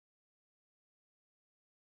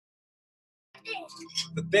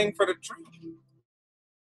The thing for the tree.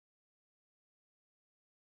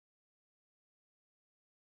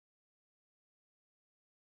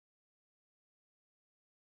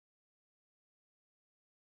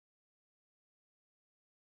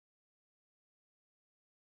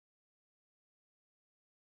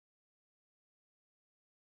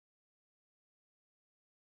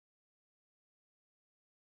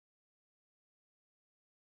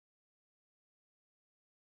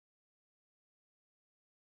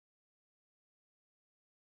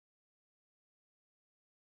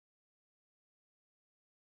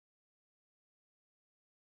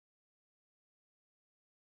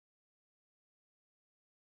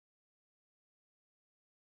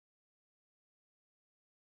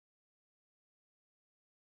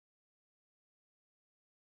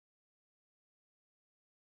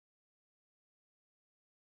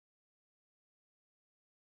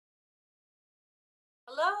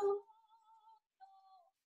 Hello?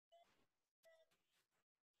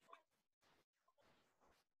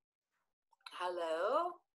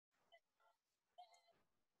 Hello?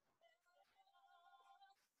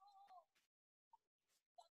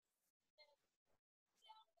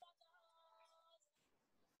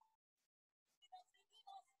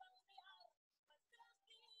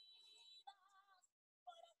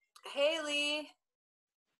 Haley?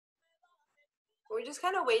 We're just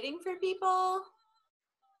kind of waiting for people.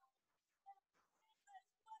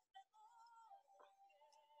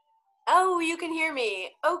 Oh, you can hear me.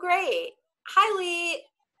 Oh, great. Hi, Lee.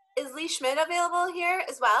 Is Lee Schmidt available here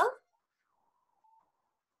as well?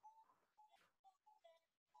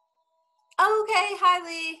 Okay, hi,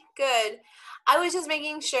 Lee. Good. I was just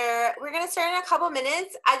making sure. We're going to start in a couple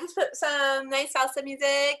minutes. I just put some nice salsa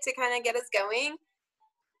music to kind of get us going,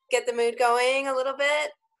 get the mood going a little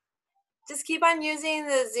bit. Just keep on using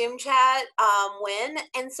the Zoom chat when.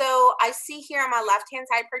 And so I see here on my left-hand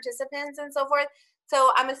side participants and so forth.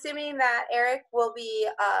 So I'm assuming that Eric will be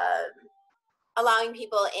allowing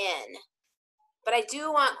people in. But I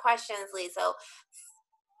do want questions, Lee. So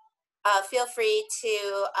feel free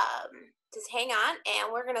to just hang on, and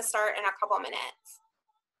we're going to start in a couple minutes.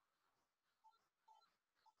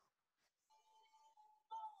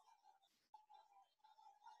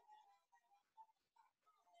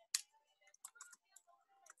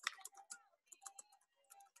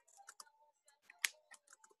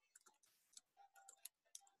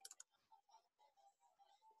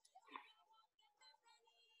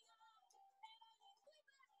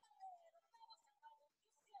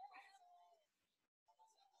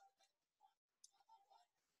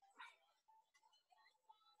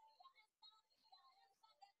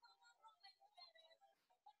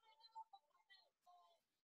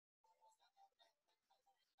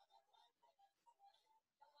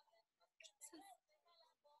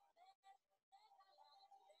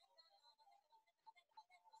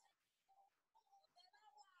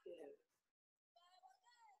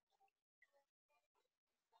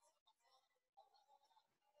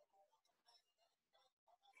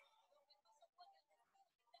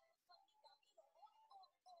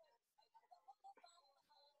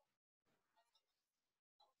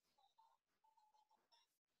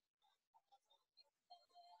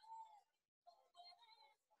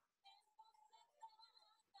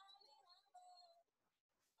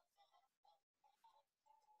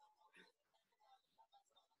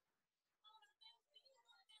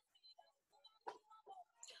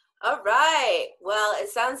 All right. Well, it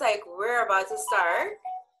sounds like we're about to start.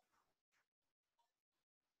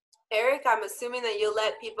 Eric, I'm assuming that you'll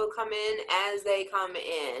let people come in as they come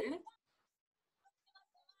in.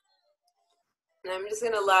 And I'm just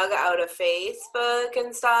going to log out of Facebook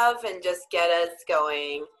and stuff and just get us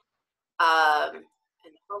going. And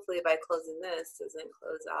hopefully by closing this, doesn't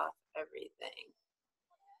close off everything.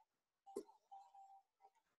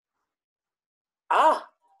 Oh,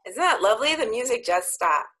 isn't that lovely? The music just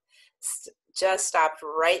stopped. Just stopped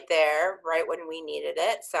right there, right when we needed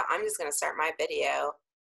it. So I'm just going to start my video.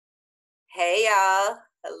 Hey, y'all.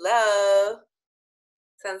 Hello.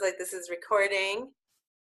 Sounds like this is recording.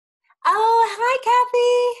 Oh, hi,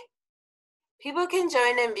 Kathy. People can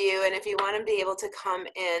join and view, and if you want to be able to come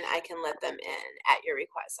in, I can let them in at your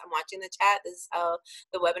request. I'm watching the chat. This is how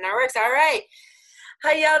the webinar works. All right.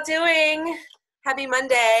 How y'all doing? Happy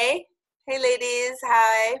Monday. Hey, ladies.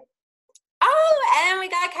 Hi. Oh, and we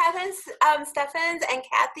got Catherine Steffens and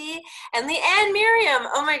Kathy and Leanne Miriam.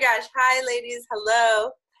 Oh, my gosh. Hi, ladies. Hello.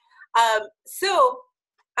 So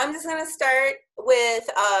I'm just going to start with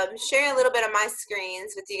sharing a little bit of my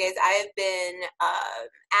screens with you guys. I have been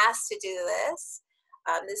asked to do this.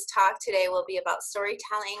 This talk today will be about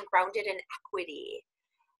storytelling grounded in equity.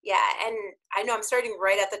 Yeah, and I know I'm starting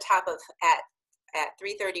right at the top of at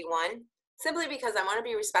 3:31, simply because I want to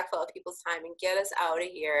be respectful of people's time and get us out of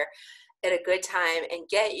here at a good time and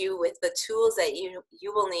get you with the tools that you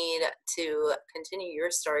will need to continue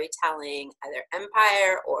your storytelling, either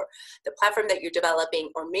empire or the platform that you're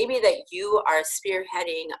developing, or maybe that you are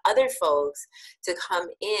spearheading other folks to come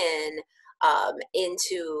in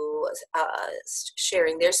into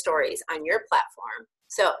sharing their stories on your platform.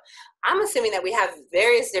 So I'm assuming that we have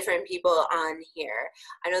various different people on here.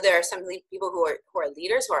 I know there are some people who are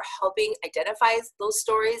leaders who are helping identify those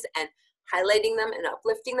stories and highlighting them and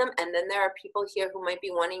uplifting them. And then there are people here who might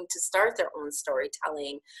be wanting to start their own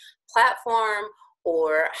storytelling platform,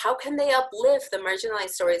 or how can they uplift the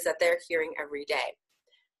marginalized stories that they're hearing every day.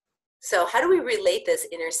 So how do we relate this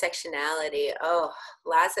intersectionality? Oh,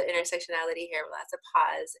 lots of intersectionality here, lots of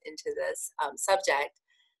pause into this subject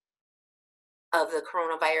of the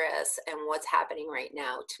coronavirus and what's happening right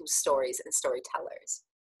now to stories and storytellers.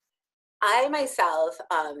 I myself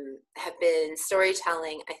have been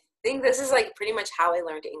storytelling. I think this is like pretty much how I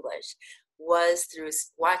learned English, was through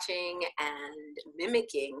watching and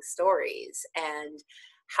mimicking stories. And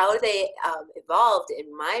how they evolved in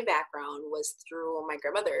my background was through my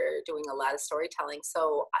grandmother doing a lot of storytelling.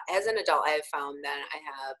 So as an adult, I have found that I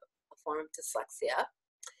have a form of dyslexia.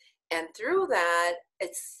 And through that,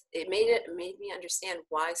 it made me understand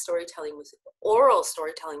why oral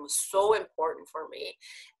storytelling was so important for me,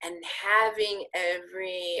 and having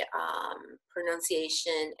every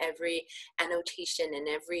pronunciation, every annotation, and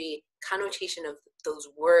every connotation of those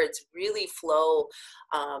words really flow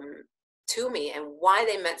to me. And why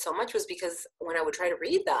they meant so much was because when I would try to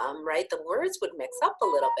read them, right, the words would mix up a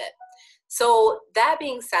little bit. So that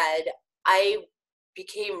being said, I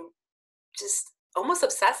became just almost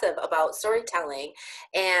obsessive about storytelling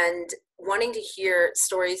and wanting to hear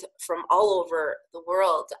stories from all over the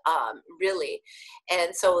world, really.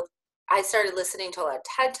 And so I started listening to a lot of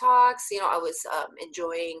TED Talks. You know, I was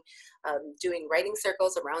enjoying doing writing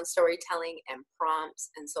circles around storytelling and prompts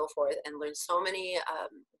and so forth, and learned so many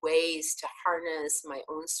ways to harness my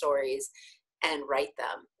own stories and write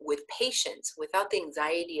them with patience, without the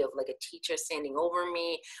anxiety of like a teacher standing over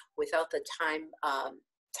me, without the time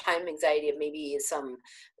anxiety of maybe some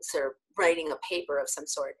sort of writing a paper of some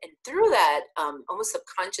sort. And through that almost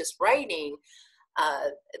subconscious writing,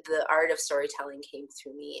 the art of storytelling came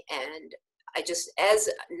through me. And I just, as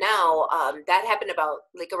now, that happened about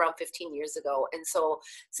like around 15 years ago. And so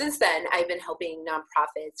since then, I've been helping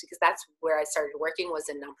nonprofits, because that's where I started working, was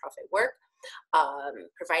in nonprofit work.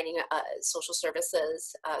 Providing social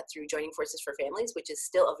services through Joining Forces for Families, which is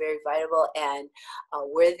still a very viable and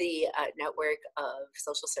worthy network of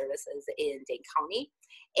social services in Dane County.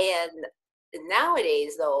 And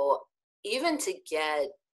nowadays, though, even to get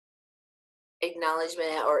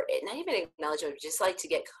acknowledgement, or not even acknowledgement, just like to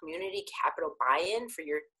get community capital buy-in for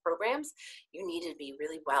your programs, you need to be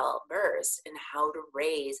really well versed in how to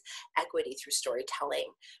raise equity through storytelling,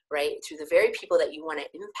 right? Through the very people that you want to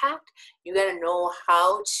impact, you got to know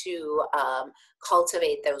how to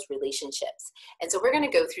cultivate those relationships. And so we're going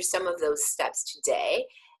to go through some of those steps today.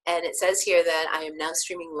 And it says here that I am now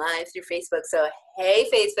streaming live through Facebook. So, hey,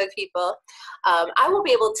 Facebook people. I will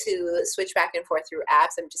be able to switch back and forth through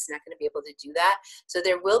apps. I'm just not going to be able to do that. So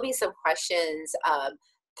there will be some questions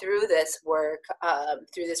through this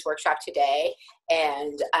workshop today.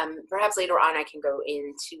 And perhaps later on I can go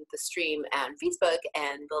into the stream on Facebook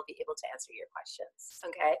and we'll be able to answer your questions,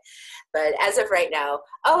 okay? But as of right now,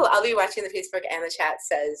 I'll be watching the Facebook and the chat,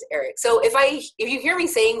 says Eric. So if you hear me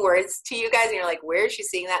saying words to you guys and you're like, where is she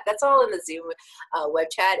seeing that? That's all in the Zoom web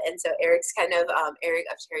chat. And so Eric's kind of, Eric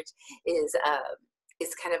Upchurch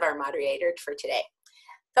is kind of our moderator for today.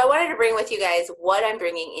 So I wanted to bring with you guys what I'm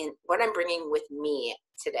bringing with me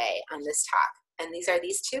today on this talk. And these are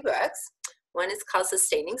these two books. One is called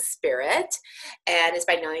Sustaining Spirit, and it's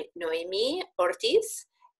by Noemi Ortiz.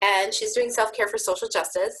 And she's doing self-care for social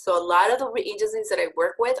justice. So a lot of the agencies that I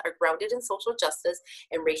work with are grounded in social justice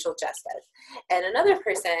and racial justice. And another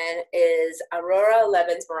person is Aurora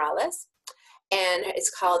Levens Morales, and it's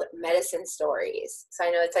called Medicine Stories. So I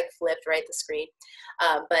know it's like flipped right the screen,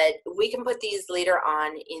 but we can put these later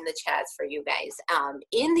on in the chats for you guys.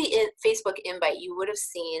 In the Facebook invite, you would have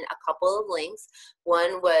seen a couple of links.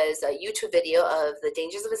 One was a YouTube video of the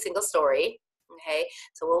dangers of a single story. Okay,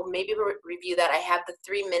 so we'll maybe review that. I have the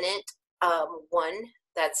 3-minute one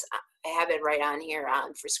that's, I have it right on here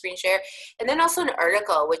for screen share. And then also an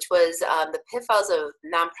article, which was the pitfalls of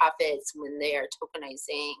nonprofits when they are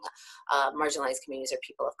tokenizing marginalized communities or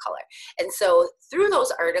people of color. And so through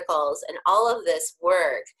those articles and all of this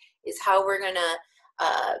work is how we're gonna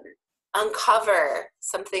uncover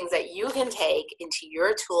some things that you can take into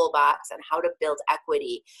your toolbox on how to build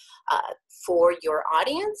equity for your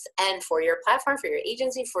audience and for your platform, for your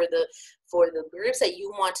agency, for the groups that you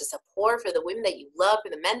want to support, for the women that you love, for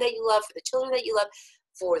the men that you love, for the children that you love,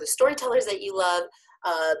 for the storytellers that you love,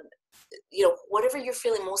 you know, whatever you're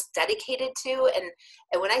feeling most dedicated to. And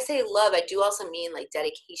when I say love, I do also mean like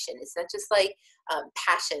dedication. It's not just like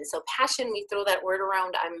passion. So passion, we throw that word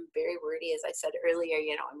around. I'm very wordy, as I said earlier.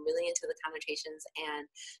 You know, I'm really into the connotations and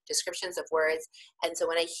descriptions of words. And so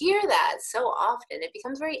when I hear that so often, it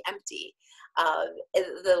becomes very empty.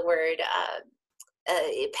 The word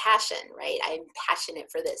passion, right? I'm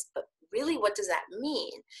passionate for this, but really, what does that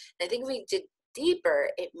mean? And I think if we did deeper,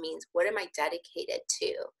 it means, what am I dedicated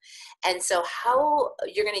to? And so how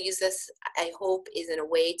you're going to use this, I hope, is in a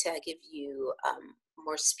way to give you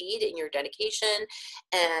more speed in your dedication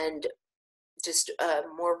and just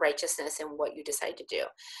more righteousness in what you decide to do.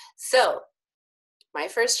 So my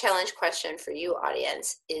first challenge question for you,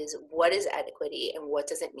 audience, is what is equity and what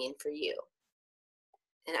does it mean for you?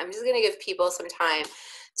 And I'm just going to give people some time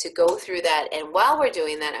to go through that. And while we're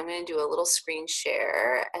doing that, I'm going to do a little screen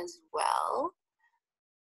share as well.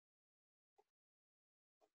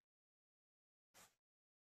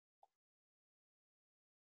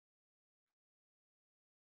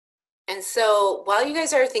 And so while you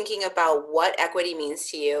guys are thinking about what equity means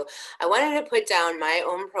to you, I wanted to put down my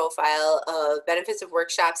own profile of benefits of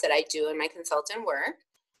workshops that I do in my consultant work,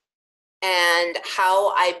 and how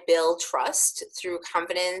I build trust through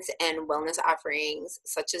confidence and wellness offerings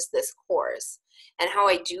such as this course. And how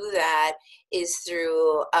I do that is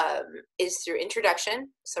through introduction,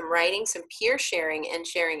 some writing, some peer sharing, and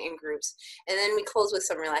sharing in groups. And then we close with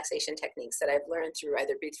some relaxation techniques that I've learned through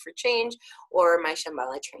either Breathe for Change or my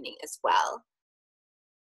Shambhala training as well.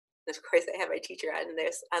 And of course, I have my teacher on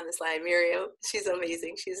this line, Miriam. She's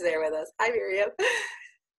amazing. She's there with us. Hi, Miriam.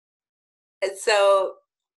 And so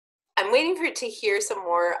I'm waiting to hear some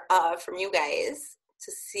more from you guys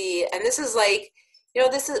to see. And this is like, you know,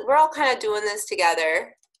 we're all kind of doing this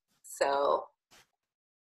together. So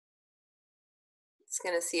just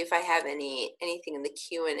gonna see if I have anything in the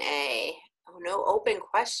Q&A. Oh, no open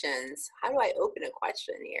questions. How do I open a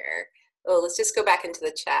question here? Oh, let's just go back into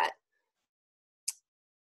the chat.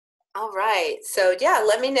 All right, so yeah,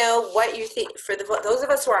 let me know what you think. For those of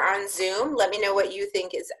us who are on Zoom, let me know what you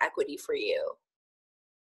think is equity for you.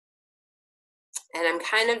 And I'm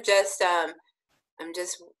kind of just, I'm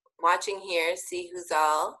just watching here, see who's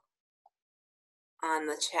all on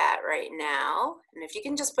the chat right now. And if you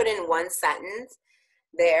can just put in one sentence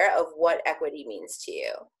there of what equity means to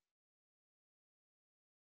you.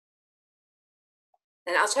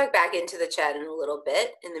 And I'll check back into the chat in a little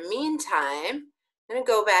bit. In the meantime, I'm gonna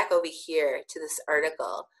go back over here to this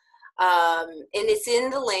article. And it's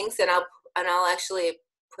in the links, and I'll actually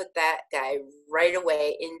put that guy right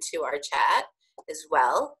away into our chat as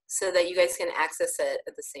well, so that you guys can access it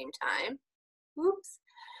at the same time. Oops.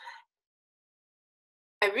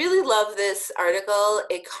 I really love this article.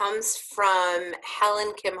 It comes from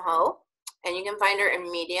Helen Kim Ho, and you can find her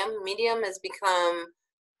in Medium. Medium has become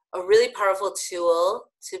a really powerful tool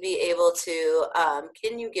to be able to,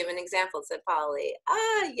 can you give an example, said Polly.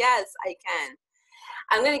 Yes, I can.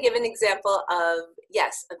 I'm gonna give an example of,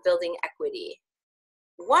 yes, of building equity.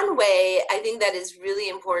 One way I think that is really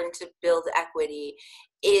important to build equity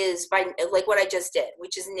is by, like what I just did,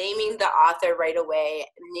 which is naming the author right away,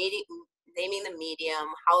 naming the medium,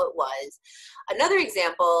 how it was. Another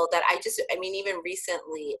example that I mean, even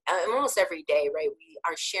recently, almost every day, right, we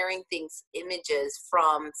are sharing things, images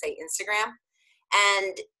from, say, Instagram,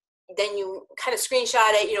 and then you kind of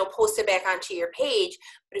screenshot it, you know, post it back onto your page.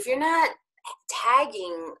 But if you're not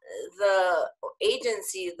tagging the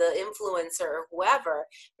agency, the influencer, or whoever,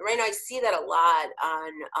 right now I see that a lot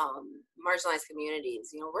on marginalized communities.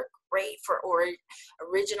 You know, we're great for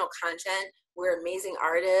original content. We're amazing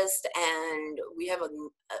artists, and we have a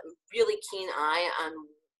really keen eye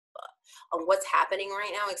on what's happening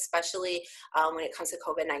right now, especially when it comes to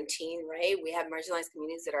COVID-19, right? We have marginalized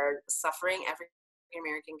communities that are suffering.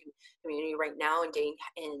 African-American community right now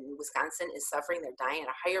in Wisconsin is suffering. They're dying at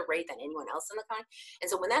a higher rate than anyone else in the country. And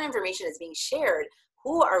so when that information is being shared,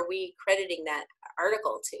 who are we crediting that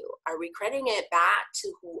article to? Are we crediting it back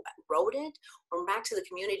to who wrote it, or back to the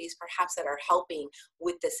communities perhaps that are helping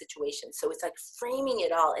with the situation? So it's like framing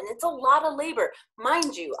it all, and it's a lot of labor,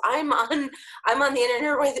 mind you. I'm on the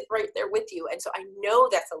internet right there with you, and so I know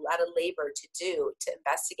that's a lot of labor to do to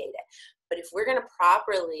investigate it. But if we're going to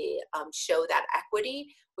properly show that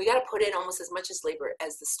equity, we got to put in almost as much as labor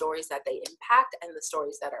as the stories that they impact and the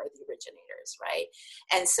stories that are the originators, right?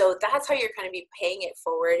 And so that's how you're going to be paying it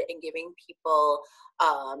forward and giving people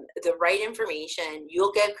the right information.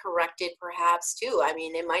 You'll get corrected perhaps too. I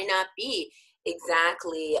mean, it might not be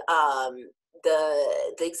exactly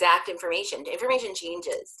the exact information. The information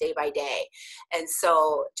changes day by day. And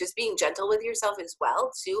so just being gentle with yourself as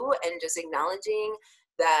well too, and just acknowledging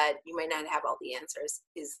that you might not have all the answers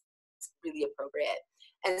is really appropriate.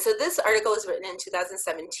 And so this article was written in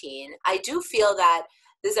 2017. I do feel that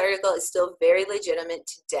this article is still very legitimate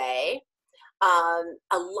today.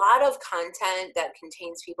 A lot of content that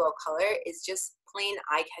contains people of color is just plain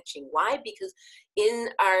eye-catching. Why? Because in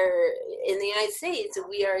the United States,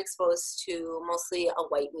 we are exposed to mostly a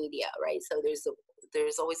white media, right? So there's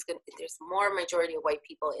more majority of white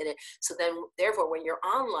people in it. So then, therefore, when you're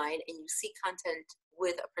online and you see content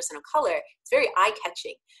with a person of color, it's very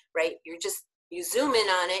eye-catching, right? You zoom in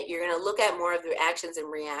on it, you're going to look at more of the actions and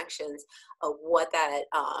reactions of what that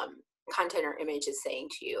content or image is saying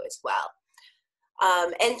to you as well.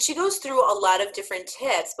 And she goes through a lot of different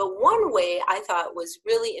tips, but one way I thought was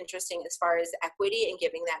really interesting as far as equity and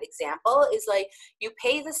giving that example is like, you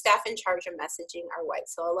pay the staff in charge of messaging are white.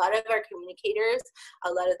 So a lot of our communicators,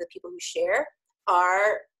 a lot of the people who share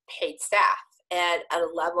are paid staff and at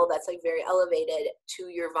a level that's like very elevated to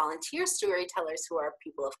your volunteer storytellers who are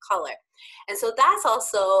people of color. And so that's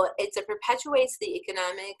also, it perpetuates the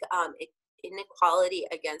economic inequality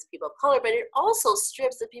against people of color, but it also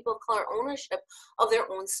strips the people of color ownership of their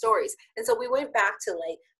own stories. And so we went back to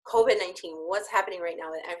like COVID-19, what's happening right now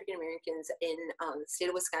with African Americans in the state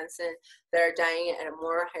of Wisconsin that are dying at a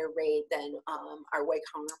more higher rate than our white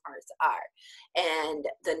counterparts are. And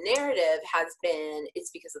the narrative has been, it's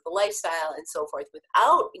because of the lifestyle and so forth,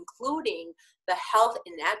 without including the health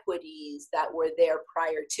inequities that were there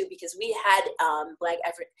prior to, because we had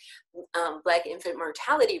Black infant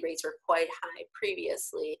mortality rates were quite high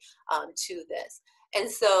previously to this. And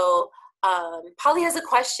so Polly has a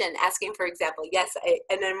question asking, for example, yes,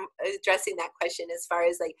 and I'm addressing that question as far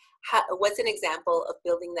as like, what's an example of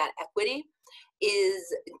building that equity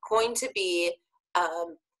is going to be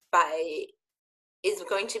by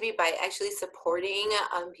actually supporting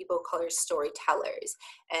people of color storytellers,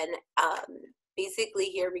 and basically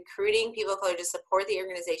here recruiting people of color to support the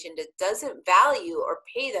organization that doesn't value or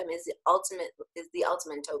pay them is the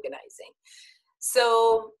ultimate tokenizing.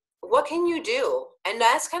 So what can you do? And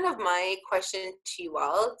that's kind of my question to you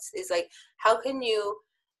all, is like, how can you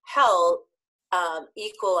help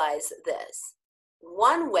equalize this?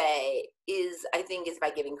 One way is, I think, is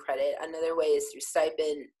by giving credit. Another way is through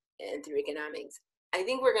stipend and through economics. I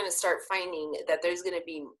think we're going to start finding that there's going to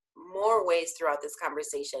be more ways throughout this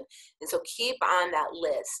conversation. And so keep on that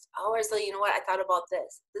list. Oh, Araceli, you know what? I thought about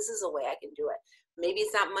this. This is a way I can do it. Maybe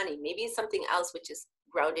it's not money. Maybe it's something else, which is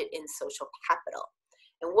grounded in social capital.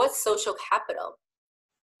 And what's social capital?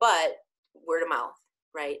 But word of mouth,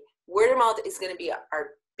 right? Word of mouth is going to be our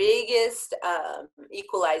biggest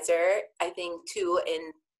equalizer, I think, too,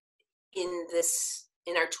 in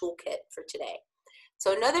our toolkit for today.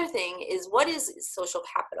 So another thing is, what is social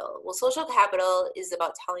capital? Well, social capital is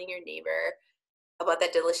about telling your neighbor about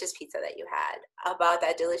that delicious pizza that you had, about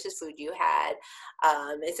that delicious food you had.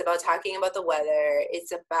 It's about talking about the weather.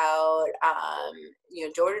 It's about,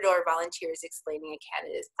 door-to-door volunteers explaining a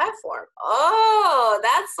candidate's platform. Oh,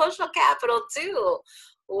 that's social capital too.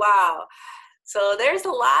 Wow. So there's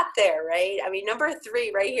a lot there, right? I mean, number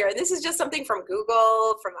 3 right here, and this is just something from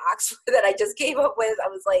Google, from Oxford that I just came up with. I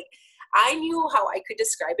was like, I knew how I could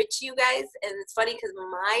describe it to you guys. And it's funny because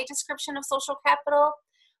my description of social capital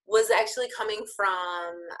was actually coming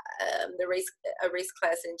from a race,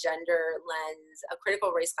 class, and gender lens, a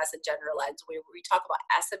critical race, class, and gender lens, where we talk about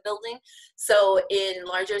asset building. So in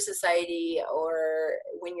larger society, or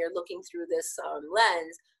when you're looking through this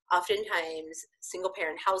lens, oftentimes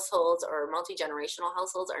single-parent households or multi-generational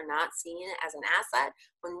households are not seen as an asset,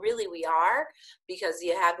 when really we are, because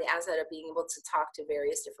you have the asset of being able to talk to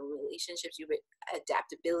various different relationships. You have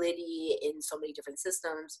adaptability in so many different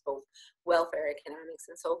systems, both welfare, economics,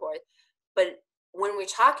 and so forth. But when we're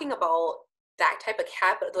talking about that type of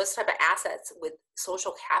capital, those type of assets with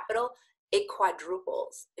social capital, it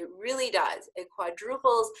quadruples. It really does. It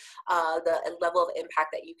quadruples the level of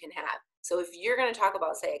impact that you can have. So if you're going to talk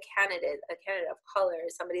about, say, a candidate of color,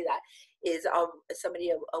 somebody that is a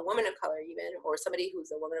woman of color even, or somebody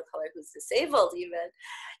who's a woman of color who's disabled even,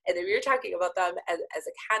 and if you're talking about them as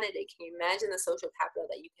a candidate, can you imagine the social capital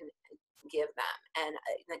that you can give them, and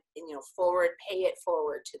pay it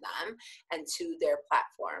forward to them and to their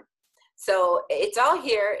platform? So it's all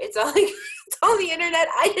here. It's all it's on the internet.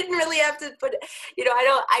 I didn't really have to put,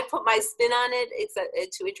 I put my spin on it. It's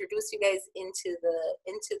to introduce you guys into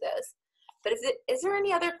this. But is there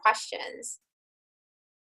any other questions?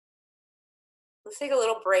 Let's take a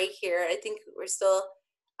little break here. I think we're still,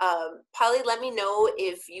 Polly, let me know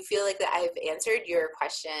if you feel like that I've answered your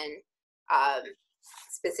question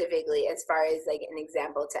specifically as far as like an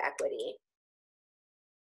example to equity.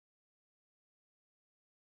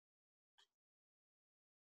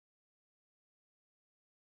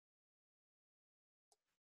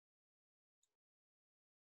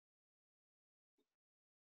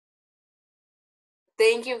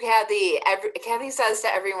 Thank you, Kathy. Kathy says to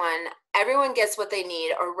everyone gets what they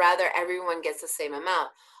need, or rather everyone gets the same amount.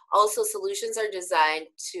 Also, solutions are designed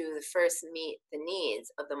to first meet the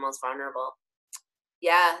needs of the most vulnerable.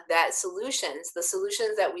 Yeah, the solutions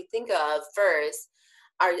that we think of first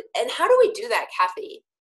are, and how do we do that, Kathy?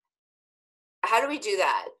 How do we do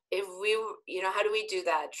that? If we, how do we do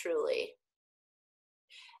that truly?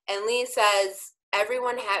 And Lee says,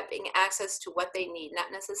 everyone having access to what they need,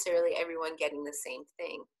 not necessarily everyone getting the same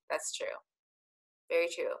thing. That's true. Very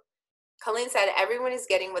true. Colleen said, everyone is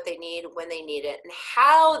getting what they need when they need it and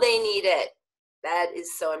how they need it. That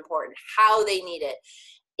is so important, how they need it.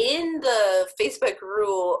 In the Facebook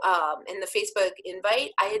rule, in the Facebook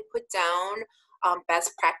invite, I had put down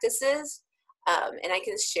best practices, and I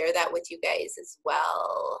can share that with you guys as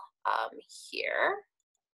well here.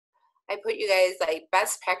 I put you guys like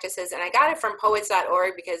best practices, and I got it from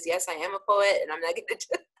poets.org because yes, I am a poet, and I'm not going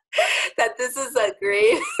to that this is a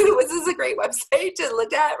great website to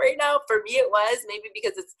look at right now. For me, it was maybe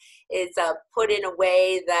because it's put in a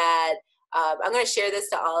way that I'm going to share this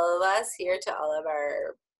to all of us here, to all of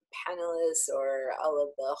our panelists or all of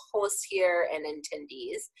the hosts here and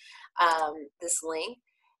attendees, this link,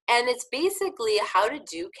 and it's basically how to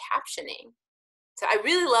do captioning. So I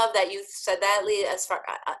really love that you said that, Lee, as far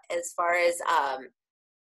as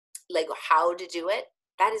like how to do it.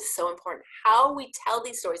 That is so important. How we tell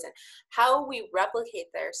these stories and how we replicate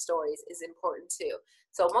their stories is important too.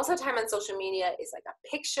 So most of the time on social media is like a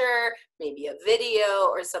picture, maybe a video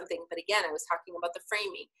or something. But again, I was talking about the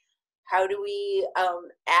framing. How do we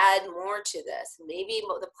add more to this? Maybe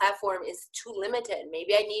the platform is too limited.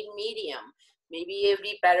 Maybe I need Medium. Maybe it'd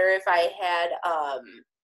be better if I had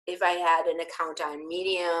an account on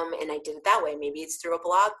Medium and I did it that way. Maybe it's through a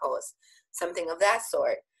blog post, something of that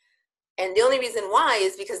sort. And the only reason why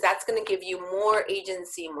is because that's going to give you more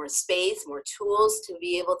agency, more space, more tools to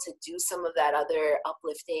be able to do some of that other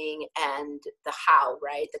uplifting and the how,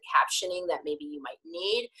 right? The captioning that maybe you might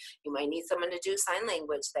need. You might need someone to do sign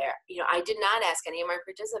language there. I did not ask any of my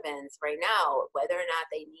participants right now whether or not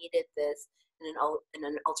they needed this in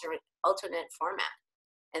an alternate format.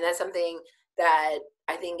 And that's something that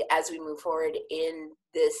I think as we move forward in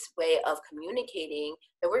this way of communicating,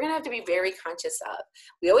 that we're going to have to be very conscious of.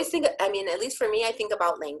 We always think, at least for me, I think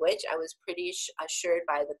about language. I was pretty assured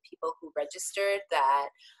by the people who registered that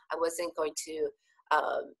I wasn't going to,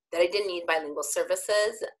 that I didn't need bilingual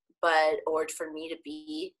services, or for me to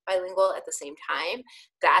be bilingual at the same time.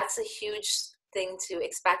 That's a huge thing to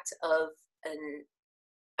expect of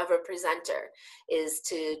a presenter, is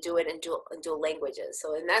to do it in dual languages.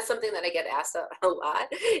 So, and that's something that I get asked a lot,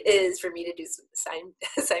 is for me to do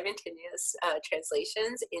simultaneous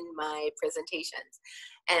translations in my presentations.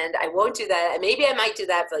 And I won't do that. Maybe I might do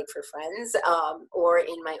that for friends or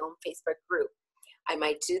in my own Facebook group. I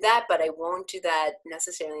might do that, but I won't do that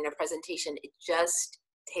necessarily in a presentation. It just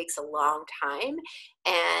takes a long time,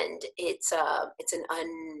 and it's a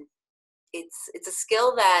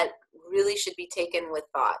skill that really should be taken with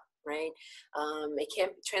thought, right?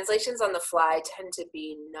 Translations on the fly tend to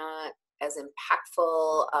be not as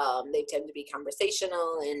impactful. They tend to be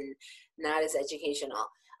conversational and not as educational.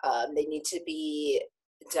 They need to be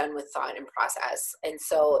done with thought and process. And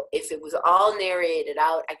so if it was all narrated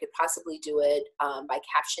out, I could possibly do it by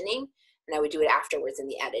captioning, and I would do it afterwards in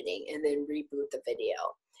the editing and then reboot the video.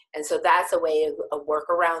 And so that's a way of a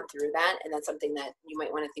workaround through that. And that's something that you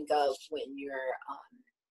might want to think of when you're,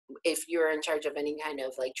 if you're in charge of any kind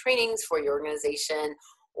of trainings for your organization,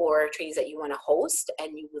 or trainings that you want to host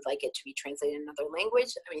and you would like it to be translated in another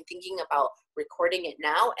language. Thinking about recording it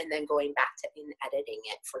now and then going back to editing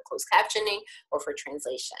it for closed captioning or for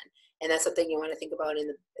translation. And that's something you want to think about in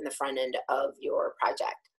the front end of your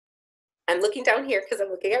project. I'm looking down here because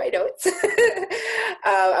I'm looking at my notes.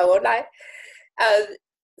 I won't lie.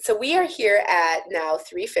 So we are here at now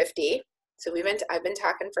 3:50. So I've been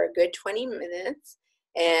talking for a good 20 minutes,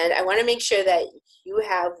 and I want to make sure that you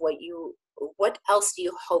have what you what else do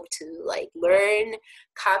you hope to like learn,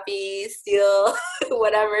 copy, steal,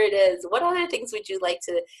 whatever it is? What other things would you like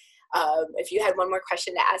to, if you had one more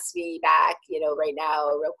question to ask me back, right now,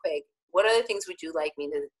 real quick, what other things would you like me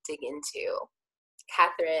to dig into?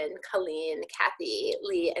 Catherine, Colleen, Kathy,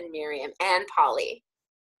 Lee, and Miriam, and Polly.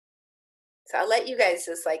 So I'll let you guys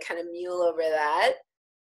just like kind of mule over that.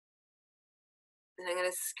 And I'm going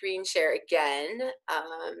to screen share again.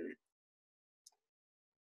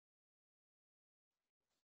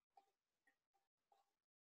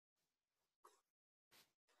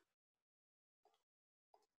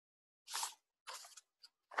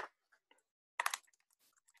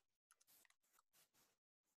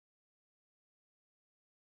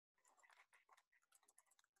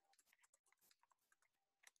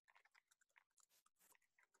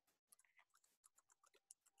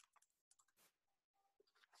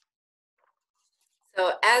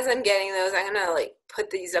 So as I'm getting those, I'm gonna like put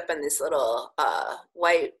these up on this little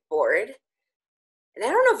whiteboard. And I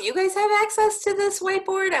don't know if you guys have access to this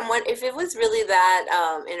whiteboard. If it was really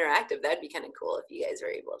that interactive, that'd be kind of cool if you guys were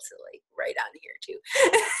able to like write on here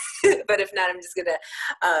too. But if not, I'm just gonna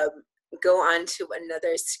go on to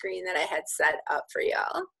another screen that I had set up for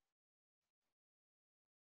y'all.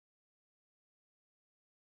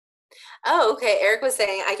 Oh, okay. Eric was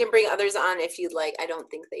saying I can bring others on if you'd like. I don't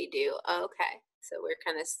think they do. Oh, okay. So we're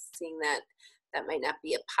kind of seeing that that might not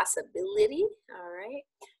be a possibility. All right.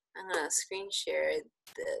 I'm going to screen share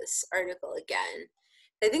this article again.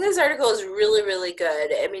 I think this article is really, really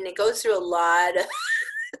good. I mean, it goes through a lot of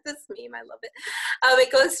this meme. I love it.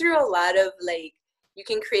 It goes through a lot of like, you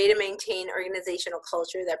can create and maintain organizational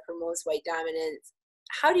culture that promotes white dominance.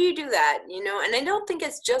 How do you do that? And I don't think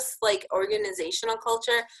it's just like organizational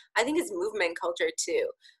culture. I think it's movement culture too.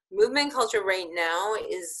 Movement culture right now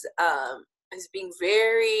is being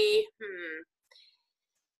very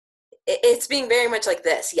it's being very much like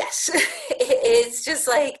this. Yes. It's just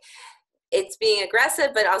like it's being aggressive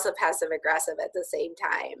but also passive aggressive at the same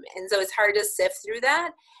time, and so it's hard to sift through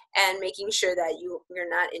that and making sure that you're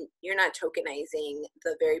not tokenizing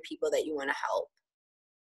the very people that you want to help.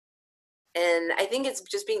 And I think it's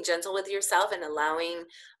just being gentle with yourself and allowing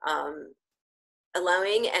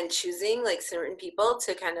and choosing like certain people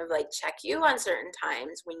to kind of like check you on certain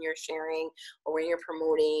times when you're sharing or when you're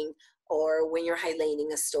promoting or when you're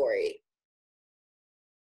highlighting a story.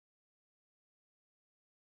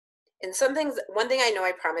 And one thing I know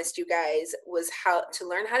I promised you guys was how to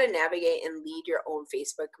learn how to navigate and lead your own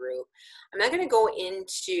Facebook group. I'm not going to go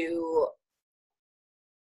into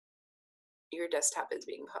your desktop is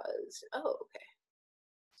being paused. Oh, okay.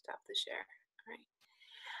 Stop the share. All right.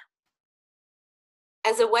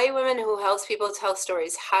 As a white woman who helps people tell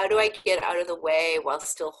stories, how do I get out of the way while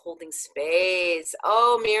still holding space?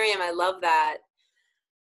 Oh, Miriam, I love that.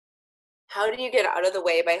 How do you get out of the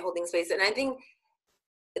way by holding space? And I think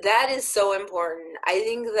that is so important. I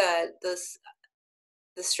think that the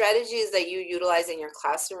strategies that you utilize in your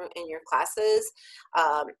classroom, in your classes,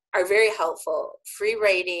 are very helpful. Free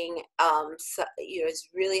writing, is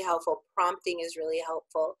really helpful. Prompting is really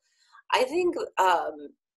helpful. I think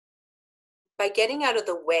by getting out of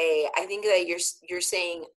the way, I think that you're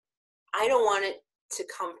saying, I don't want it to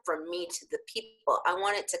come from me to the people. I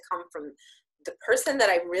want it to come from the person that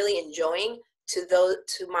I'm really enjoying to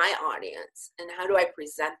my audience. And how do I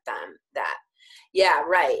present them that? Yeah,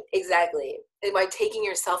 right, exactly. And by taking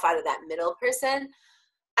yourself out of that middle person,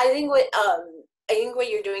 I think what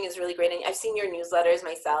you're doing is really great. And I've seen your newsletters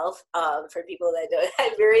myself. For people that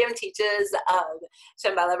don't, Miriam teaches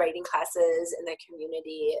Shambhala writing classes in the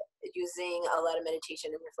community using a lot of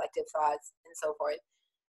meditation and reflective thoughts and so forth.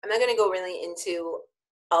 I'm not going to go really into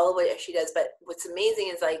all of what she does, but what's amazing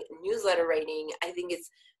is like newsletter writing. I think it's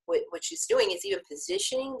what she's doing is even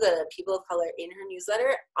positioning the people of color in her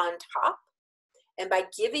newsletter on top. And by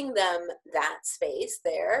giving them that space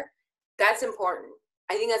there, that's important.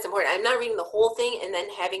 I think that's important. I'm not reading the whole thing and then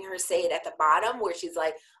having her say it at the bottom where she's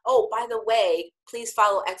like, oh, by the way, please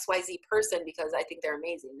follow XYZ person because I think they're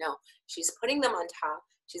amazing. No, she's putting them on top.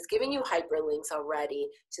 She's giving you hyperlinks already.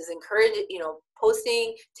 She's encouraging,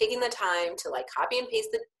 posting, taking the time to like copy and paste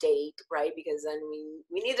the date, right? Because then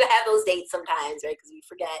we need to have those dates sometimes, right? Because we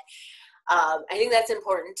forget. I think that's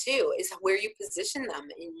important too, is where you position them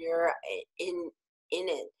in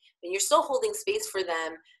it. And you're still holding space for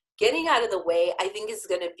them. Getting out of the way, I think, is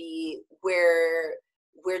going to be where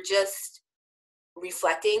we're just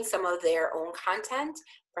reflecting some of their own content.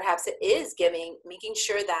 Perhaps it is making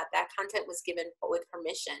sure that that content was given with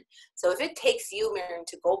permission. So if it takes you, Miriam,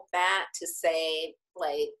 to go back to say,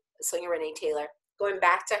 like Sonia Renee Taylor, going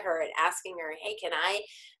back to her and asking her, hey, can I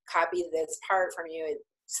copy this part from you?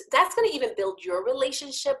 So that's going to even build your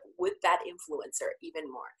relationship with that influencer even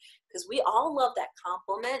more, because we all love that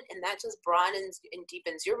compliment, and that just broadens and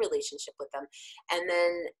deepens your relationship with them. And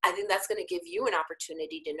then I think that's going to give you an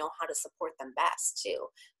opportunity to know how to support them best too,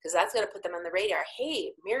 because that's going to put them on the radar.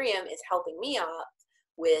 Hey, Miriam is helping me out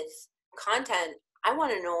with content. I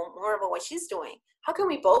want to know more about what she's doing. How can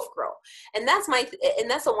we both grow? And that's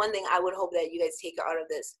the one thing I would hope that you guys take out of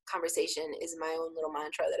this conversation is my own little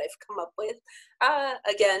mantra that I've come up with.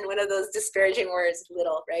 Again, one of those disparaging words,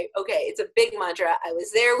 little, right? Okay, it's a big mantra. I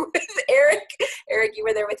was there with Eric. Eric, you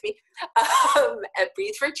were there with me at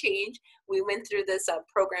Breathe for Change. We went through this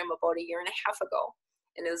program about a year and a half ago.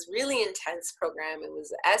 And it was really intense program. It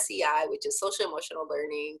was SEI, which is social emotional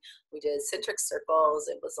learning. We did centric circles.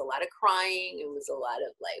 It was a lot of crying. It was a lot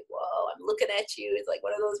of like, whoa, I'm looking at you. It's like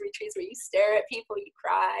one of those retreats where you stare at people, you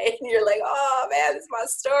cry, and you're like, oh man, this is my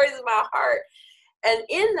story, this is my heart. And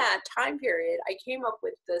in that time period, I came up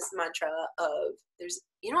with this mantra of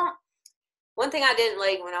one thing I didn't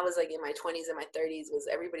like when I was like in my 20s and my 30s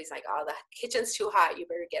was everybody's like, oh, the kitchen's too hot, you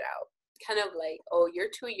better get out. Kind of like, oh,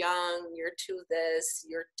 you're too young, you're too this,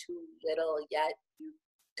 you're too little, yet you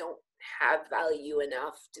don't have value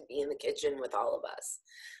enough to be in the kitchen with all of us.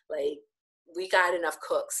 Like, we got enough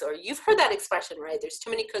cooks. Or you've heard that expression, right? There's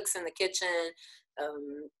too many cooks in the kitchen.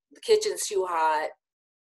 The kitchen's too hot.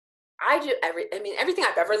 Everything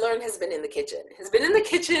I've ever learned has been in the kitchen.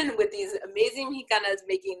 With these amazing mexicanas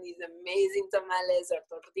making these amazing tamales or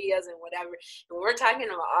tortillas and whatever. And we're talking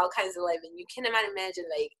about all kinds of life, and you can imagine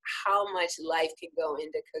like how much life can go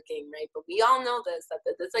into cooking, right? But we all know this, that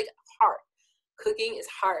it's like hard. Cooking is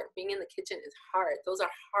hard. Being in the kitchen is hard. Those are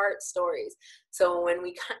hard stories. So when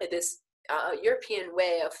we kind of this European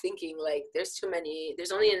way of thinking, like there's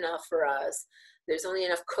only enough for us. There's only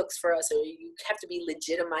enough cooks for us, or you have to be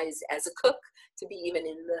legitimized as a cook to be even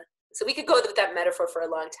in the, so we could go with that metaphor for a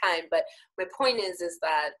long time. But my point is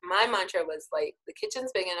that my mantra was like, the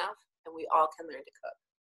kitchen's big enough and we all can learn to cook.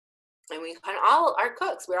 And we all are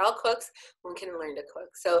cooks. We're all cooks. We can learn to cook.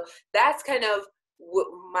 So that's kind of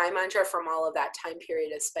my mantra from all of that time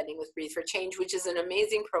period of spending with Breathe for Change, which is an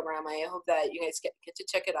amazing program. I hope that you guys get to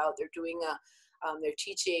check it out. They're doing they're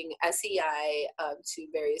teaching SEI to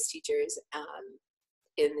various teachers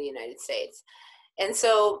in the United States. And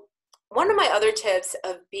so one of my other tips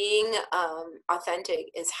of being authentic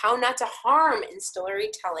is how not to harm in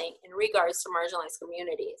storytelling in regards to marginalized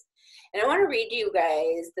communities. And I want to read to you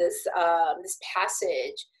guys this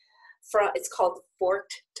passage from, it's called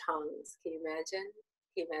Forked Tongues. Can you imagine?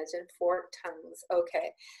 Can you imagine? Forked Tongues.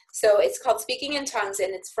 Okay. So it's called Speaking in Tongues,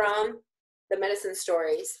 and it's from the Medicine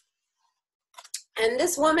Stories. And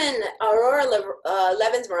this woman, Aurora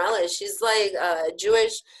Levins Morales, she's like a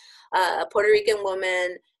Jewish, Puerto Rican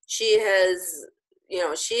woman. She's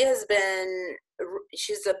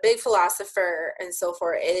a big philosopher and so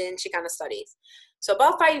forth in Chicana studies. So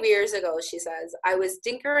about 5 years ago, she says, I was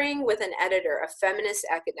tinkering with an editor, a feminist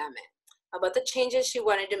academic, about the changes she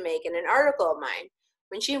wanted to make in an article of mine,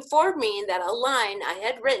 when she informed me that a line I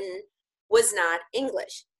had written was not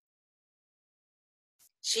English.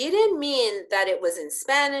 She didn't mean that it was in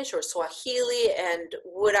Spanish or Swahili and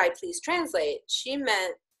would I please translate. She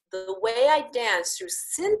meant the way I danced through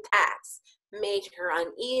syntax made her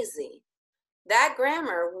uneasy. That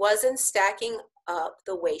grammar wasn't stacking up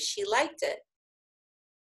the way she liked it.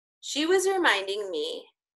 She was reminding me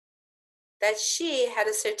that she had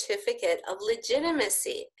a certificate of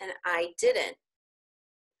legitimacy and I didn't.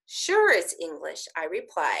 Sure, it's English, I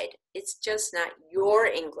replied. It's just not your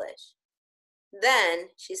English. Then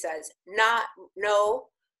she says, no,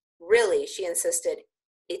 really, she insisted,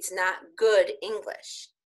 it's not good English.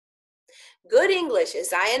 Good English,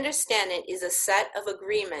 as I understand it, is a set of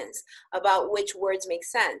agreements about which words make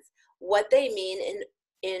sense, what they mean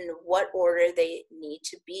in what order they need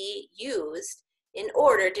to be used in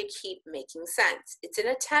order to keep making sense. It's an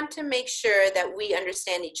attempt to make sure that we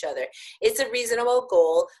understand each other. It's a reasonable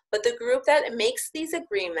goal, but the group that makes these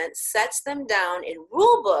agreements, sets them down in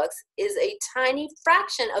rule books, is a tiny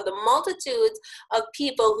fraction of the multitudes of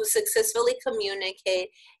people who successfully communicate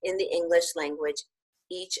in the English language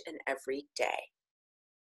each and every day.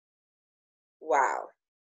 Wow,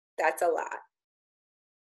 that's a lot.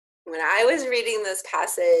 When I was reading this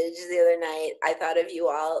passage the other night, I thought of you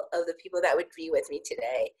all, of the people that would be with me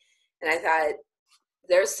today. And I thought,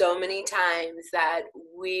 there's so many times that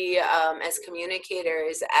we, as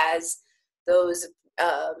communicators, as those,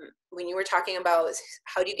 when you were talking about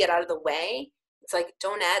how do you get out of the way, it's like,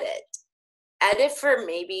 don't edit. Edit for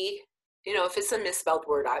maybe, if it's a misspelled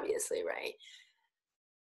word, obviously, right?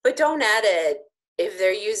 But don't edit if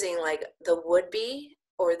they're using like the would be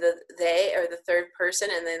or the they or the third person,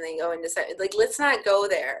 and then they go and decide, like, let's not go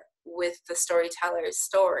there with the storyteller's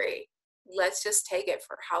story. Let's just take it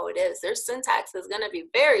for how it is. Their syntax is going to be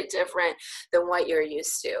very different than what you're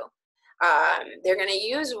used to. They're going to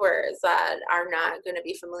use words that are not going to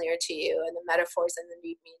be familiar to you, and the metaphors and the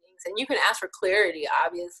deep meanings. And you can ask for clarity,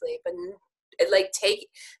 obviously, but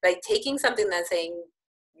taking something that's saying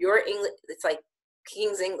your English, it's like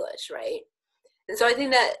King's English, right? And so I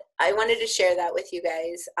think that I wanted to share that with you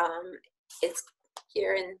guys. It's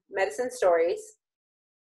here in Medicine Stories,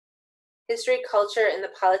 History, Culture, and the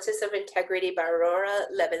Politics of Integrity by Aurora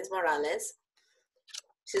Levens Morales.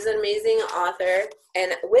 She's an amazing author.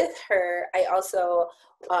 And with her, I also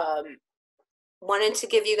wanted to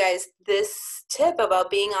give you guys this tip about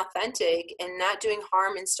being authentic and not doing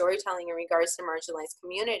harm in storytelling in regards to marginalized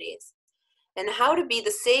communities, and how to be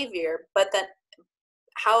the savior, but that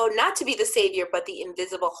how not to be the savior, but the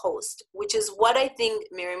invisible host, which is what I think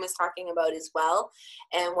Miriam was talking about as well.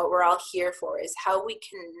 And what we're all here for is how we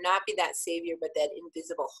can not be that savior, but that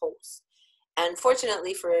invisible host. And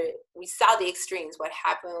fortunately we saw the extremes, what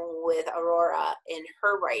happened with Aurora in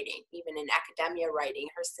her writing, even in academia writing,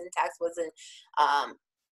 her syntax wasn't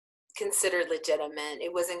considered legitimate.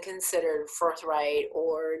 It wasn't considered forthright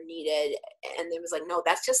or needed. And it was like, no,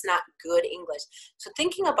 that's just not good English. So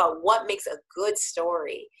thinking about what makes a good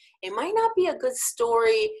story, it might not be a good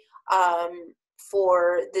story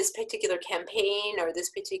for this particular campaign or this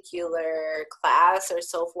particular class or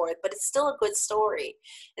so forth, but it's still a good story.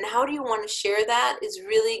 And how do you want to share that is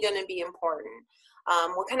really going to be important.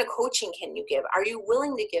 What kind of coaching can you give? Are you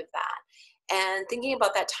willing to give that? And thinking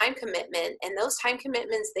about that time commitment, and those time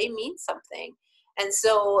commitments, they mean something. And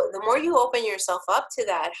so the more you open yourself up to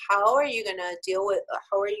that, how are you going to deal with,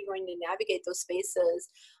 how are you going to navigate those spaces?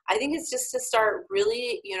 I think it's just to start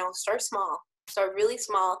really, start small, start really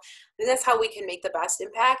small. I think that's how we can make the best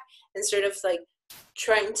impact, instead of like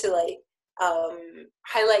trying to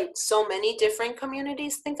highlight so many different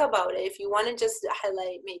communities. Think about it. If you want to just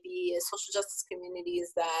highlight maybe social justice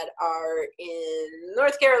communities that are in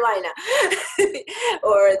North Carolina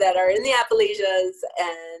or that are in the Appalachias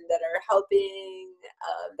and that are helping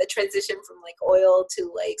the transition from like oil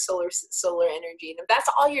to like solar energy, and if that's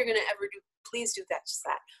all you're going to ever do, please do that, just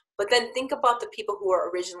that. But then think about the people who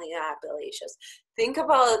were originally in Appalachias. Think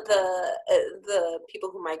about the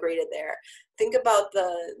people who migrated there. Think about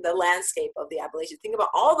the landscape of the Appalachians. Think about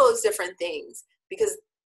all those different things, because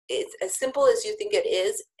it's as simple as you think it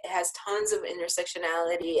is. It has tons of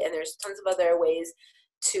intersectionality, and there's tons of other ways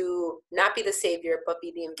to not be the savior, but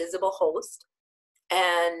be the invisible host.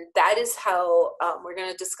 And that is how we're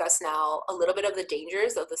going to discuss now a little bit of the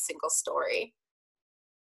dangers of the single story.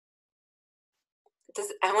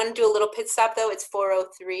 I want to do a little pit stop though. It's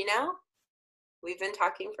 4:03 now. We've been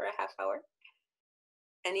talking for a half hour.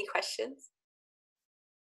 Any questions?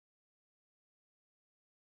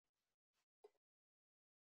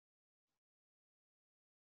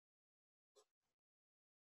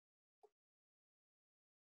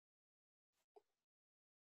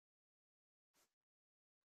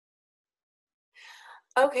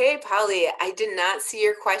 Okay, Polly, I did not see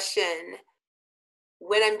your question.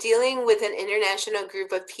 When I'm dealing with an international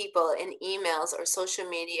group of people in emails or social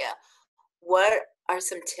media, what are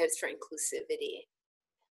some tips for inclusivity?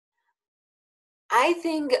 I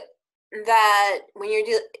think that when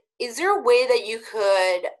you're is there a way that you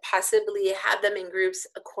could possibly have them in groups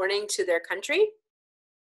according to their country?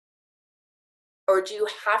 Or do you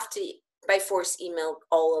have to by force email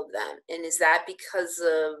all of them? And is that because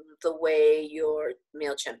of the way your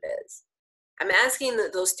MailChimp is? I'm asking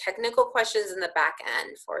those technical questions in the back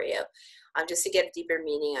end for you, just to get a deeper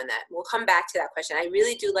meaning on that. We'll come back to that question. I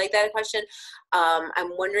really do like that question.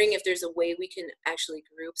 I'm wondering if there's a way we can actually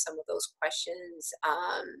group some of those questions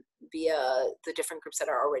via the different groups that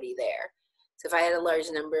are already there. So if I had a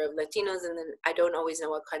large number of Latinos and then I don't always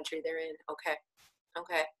know what country they're in, okay,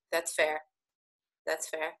 that's fair. That's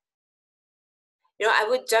fair. I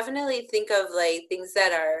would definitely think of like things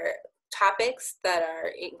that are topics that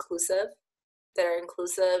are inclusive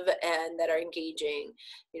and that are engaging.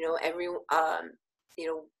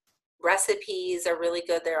 Recipes are really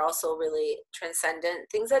good. They're also really transcendent.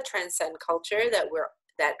 Things that transcend culture, that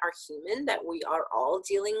are human, that we are all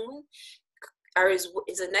dealing with,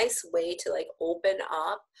 is a nice way to like open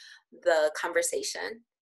up the conversation,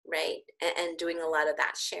 right? And doing a lot of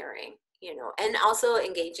that sharing, and also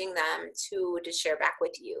engaging them to share back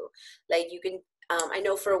with you. Like you can, I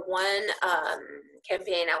know for one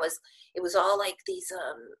campaign, it was all like these,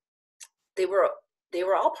 they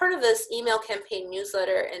were all part of this email campaign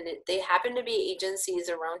newsletter, and they happened to be agencies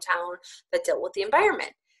around town that dealt with the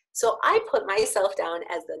environment. So I put myself down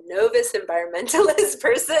as the novice environmentalist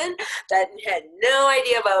person that had no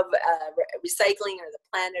idea about recycling or the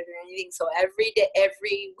planet or anything. So every day,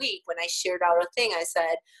 every week when I shared out a thing, I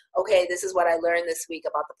said, okay, this is what I learned this week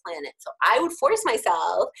about the planet. So I would force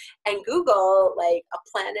myself and Google like a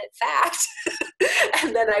planet fact,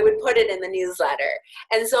 and then I would put it in the newsletter.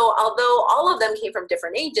 And so although all of them came from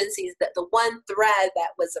different agencies, that the one thread that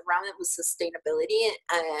was around it was sustainability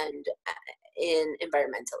and in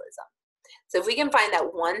environmentalism. So if we can find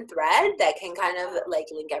that one thread that can kind of like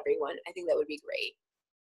link everyone, I think that would be great.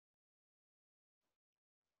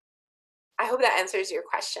 I hope that answers your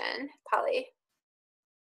question, Polly.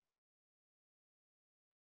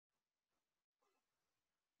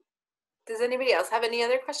 Does anybody else have any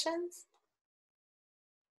other questions?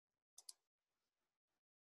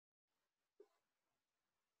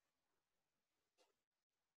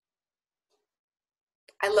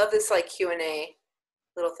 I love this like Q&A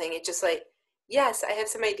little thing. It just like, yes, I have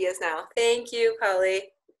some ideas now. Thank you, Polly.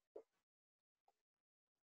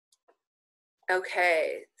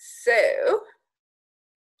 Okay, so I'm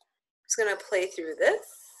just gonna play through this.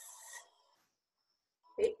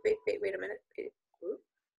 Wait a minute. Wait.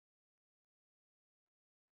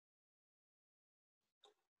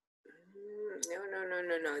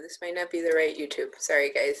 No. This might not be the right YouTube.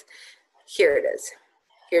 Sorry, guys. Here it is.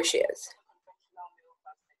 Here she is.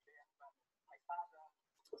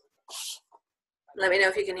 Let me know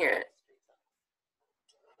if you can hear it.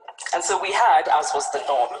 And so we had, as was the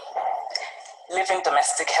norm, living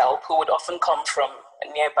domestic help who would often come from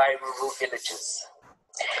nearby rural villages.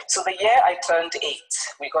 So the year I turned 8,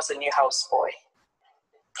 we got a new houseboy.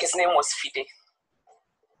 His name was Fide.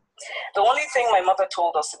 The only thing my mother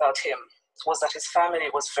told us about him was that his family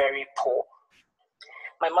was very poor.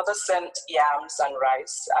 My mother sent yams and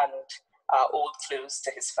rice and old clothes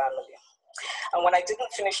to his family. And when I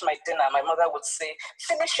didn't finish my dinner, my mother would say,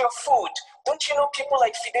 "Finish your food. Don't you know people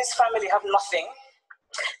like Fide's family have nothing?"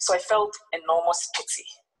 So I felt enormous pity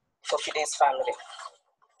for Fide's family.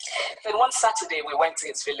 Then one Saturday, we went to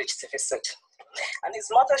his village to visit. And his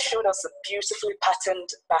mother showed us a beautifully patterned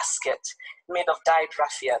basket made of dyed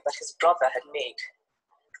raffia that his brother had made.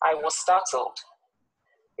 I was startled.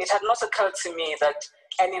 It had not occurred to me that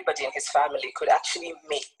anybody in his family could actually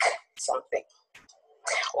make something.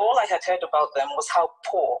 All I had heard about them was how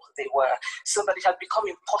poor they were, so that it had become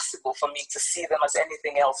impossible for me to see them as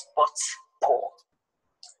anything else but poor.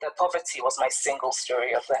 Their poverty was my single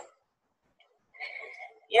story of them.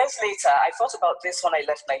 Years later, I thought about this when I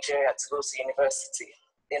left Nigeria to go to university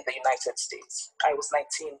in the United States. I was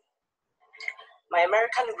 19. My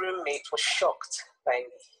American roommate was shocked by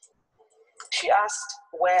me. She asked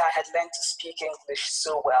where I had learned to speak English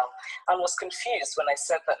so well and was confused when I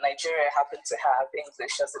said that Nigeria happened to have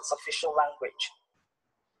English as its official language.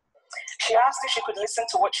 She asked if she could listen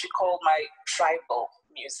to what she called my tribal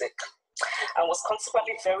music and was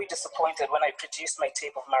consequently very disappointed when I produced my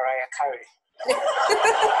tape of Mariah Carey.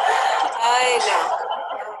 I know.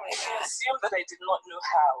 Oh my She God. assumed that I did not know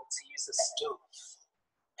how to use a stove.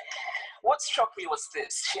 What struck me was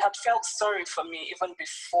this: she had felt sorry for me even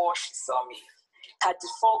before she saw me. Her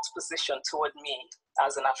default position toward me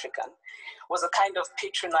as an African was a kind of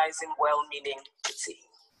patronizing, well-meaning pity.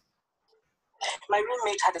 My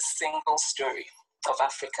roommate had a single story of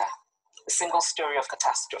Africa, a single story of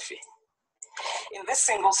catastrophe. In this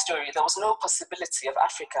single story, there was no possibility of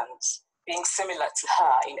Africans being similar to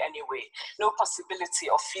her in any way, no possibility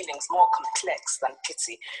of feelings more complex than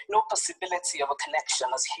pity, no possibility of a connection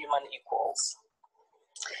as human equals.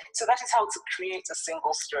 So that is how to create a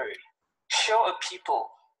single story. Show a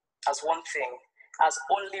people as one thing, as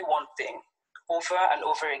only one thing, over and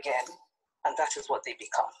over again, and that is what they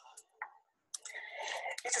become.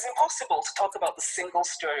 It is impossible to talk about the single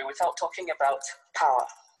story without talking about power.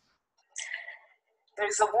 There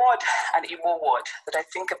is a word, an Igbo word, that I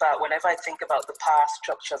think about whenever I think about the power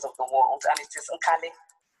structures of the world, and it is Nkali.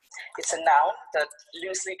 It's a noun that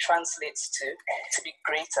loosely translates to be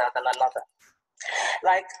greater than another.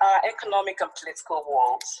 Like our economic and political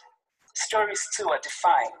worlds, stories too are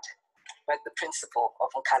defined by the principle of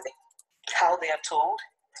Nkali. How they are told,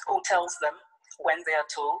 who tells them, when they are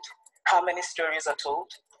told, how many stories are told,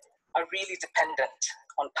 are really dependent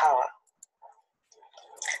on power.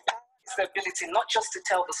 The ability not just to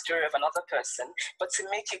tell the story of another person, but to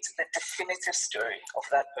make it the definitive story of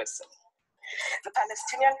that person. The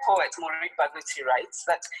Palestinian poet Mourid Barghouti writes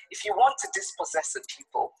that if you want to dispossess a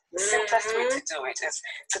people, the simplest way to do it is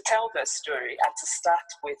to tell their story and to start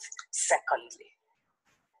with secondly.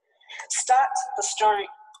 Start the story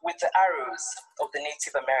with the arrows of the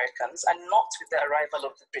Native Americans and not with the arrival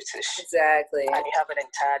of the British. Exactly. And you have an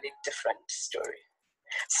entirely different story.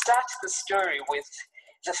 Start the story with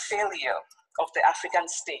the failure of the African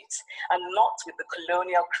state and not with the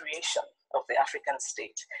colonial creation of the African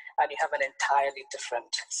state, and you have an entirely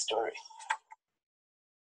different story.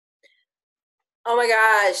 Oh my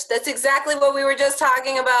gosh, that's exactly what we were just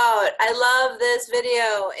talking about. I love this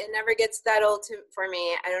video. It never gets that old for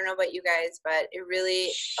me. I don't know about you guys, but it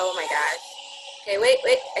really, oh my gosh. Okay, wait,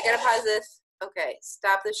 I gotta pause this. Okay,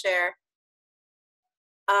 stop the share.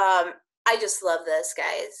 I just love this,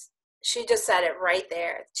 guys. She just said it right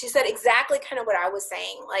there. She said exactly kind of what I was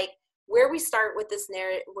saying, like where we start with this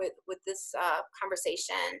narrative, with this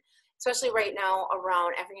conversation, especially right now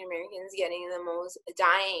around African Americans getting the most,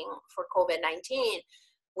 dying for COVID-19.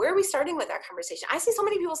 Where are we starting with that conversation? I see so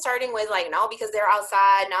many people starting with like, no, because they're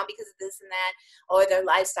outside, now because of this and that, or their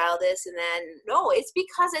lifestyle, this and that. No, it's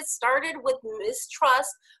because it started with mistrust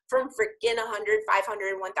from freaking 100,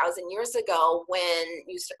 500, 1,000 years ago when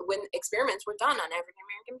experiments were done on African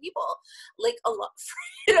American people. Like a lot,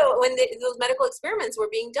 you know, when those medical experiments were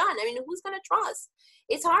being done. I mean, who's going to trust?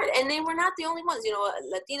 It's hard. And they were not the only ones. You know,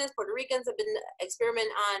 Latinas, Puerto Ricans have been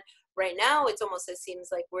experimented on. Right now, it's almost, it seems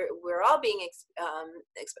like we're all being,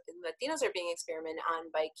 Latinos are being experimented on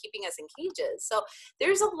by keeping us in cages. So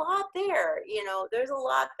there's a lot there, you know, there's a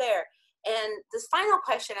lot there. And this final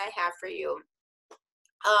question I have for you,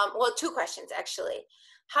 well, two questions actually.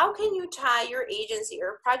 How can you tie your agency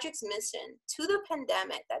or project's mission to the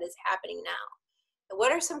pandemic that is happening now? And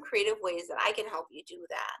what are some creative ways that I can help you do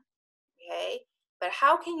that? Okay. But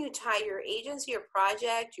how can you tie your agency, your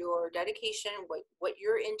project, your dedication, what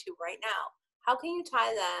you're into right now? How can you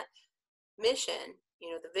tie that mission,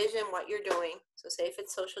 you know, the vision, what you're doing? So say if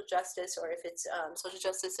it's social justice or if it's social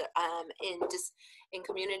justice in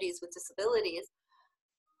communities with disabilities,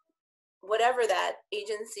 whatever that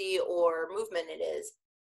agency or movement it is,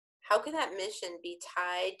 how can that mission be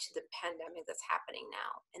tied to the pandemic that's happening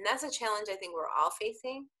now? And that's a challenge I think we're all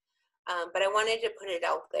facing. But I wanted to put it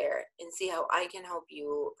out there and see how I can help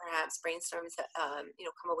you perhaps brainstorm, you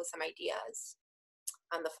know, come up with some ideas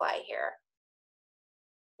on the fly here.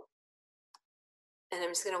 And I'm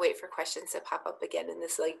just going to wait for questions to pop up again in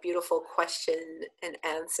this like beautiful question and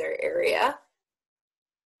answer area.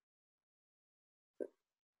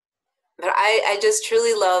 But I just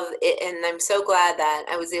truly love it, and I'm so glad that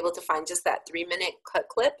I was able to find just that 3-minute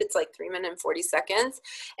clip. It's like 3 minutes and 40 seconds,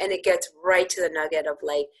 and it gets right to the nugget of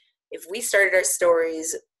like, if we started our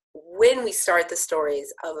stories, when we start the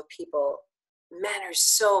stories of a people, matters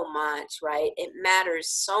so much, right? It matters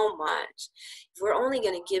so much. If we're only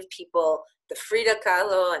going to give people the Frida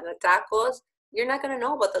Kahlo and the tacos, you're not going to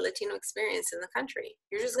know about the Latino experience in the country.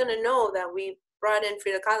 You're just going to know that we brought in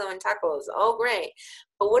Frida Kahlo and tacos. Oh, great.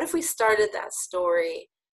 But what if we started that story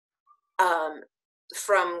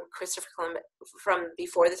from Christopher Columbus, from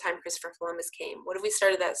before the time Christopher Columbus came? What if we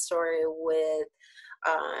started that story with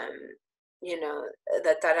you know,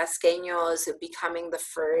 the Tarasqueños becoming the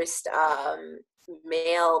first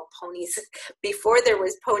male ponies before there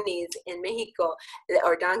was ponies in Mexico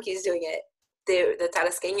or donkeys doing it. The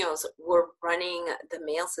Tarasqueños were running the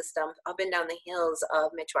mail system up and down the hills of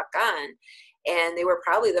Michoacan, and they were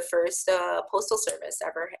probably the first postal service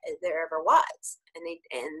there ever was. And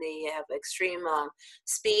they have extreme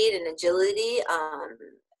speed and agility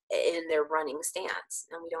in their running stance,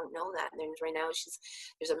 and we don't know that. And there's right now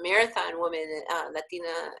there's a marathon woman,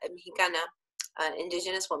 Latina Mexicana,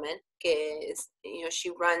 indigenous woman, is, you know,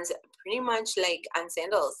 she runs pretty much like on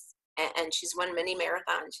sandals, and she's won many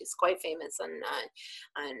marathons. She's quite famous on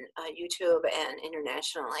YouTube and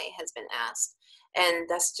internationally has been asked. And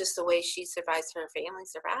that's just the way she survives. Her family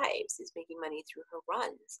survives, is making money through her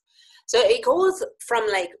runs. So it goes from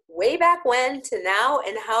like way back when to now,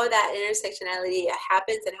 and how that intersectionality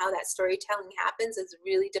happens and how that storytelling happens is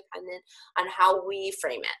really dependent on how we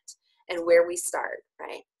frame it and where we start,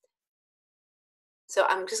 right? So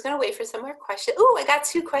I'm just gonna wait for some more questions. Oh, I got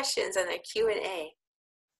 2 questions on the Q&A.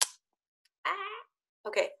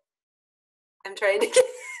 Okay, I'm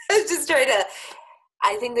just trying to,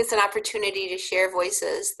 I think it's an opportunity to share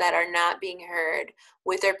voices that are not being heard,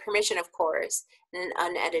 with their permission, of course, in an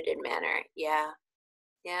unedited manner. Yeah.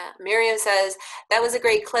 Miriam says, that was a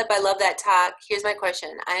great clip. I love that talk. Here's my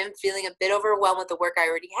question. I am feeling a bit overwhelmed with the work I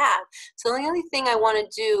already have. So the only thing I want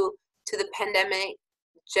to do to the pandemic,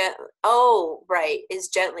 is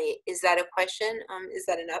gently. Is that a question? Is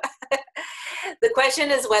that enough? The question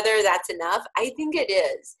is whether that's enough. I think it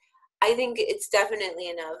is. I think it's definitely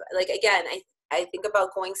enough. Like, again, I think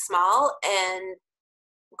about going small, and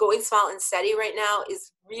going small and steady right now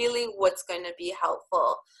is really what's going to be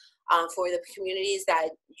helpful for the communities that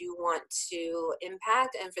you want to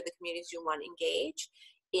impact and for the communities you want to engage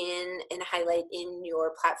in and highlight in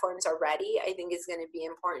your platforms already. I think it's going to be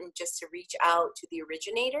important just to reach out to the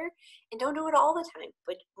originator, and don't do it all the time,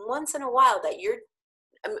 but once in a while that you're,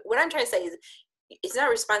 what I'm trying to say is it's not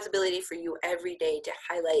a responsibility for you every day to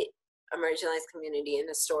highlight a marginalized community in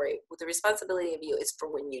a story. What the responsibility of you is for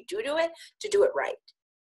when you do it, to do it right.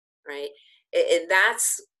 Right? And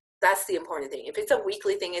that's the important thing. If it's a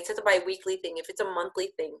weekly thing, if it's a bi-weekly thing, if it's a monthly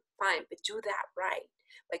thing, fine, but do that right.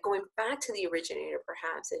 Like going back to the originator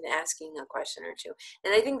perhaps and asking a question or two.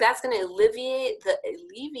 And I think that's going to alleviate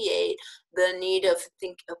the need of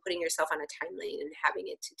putting yourself on a timeline and having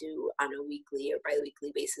it to do on a weekly or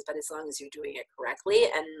bi-weekly basis. But as long as you're doing it correctly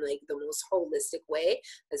and like the most holistic way,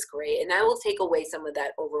 that's great. And that will take away some of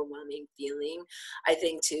that overwhelming feeling, I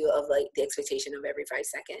think, too, of like the expectation of every 5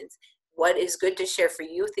 seconds. What is good to share for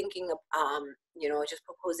you, thinking of, just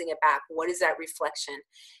proposing it back. What is that reflection?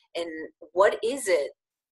 And what is it?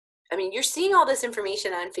 I mean, you're seeing all this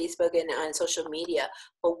information on Facebook and on social media,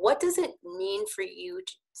 but what does it mean for you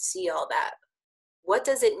to see all that? What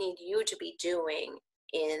does it need you to be doing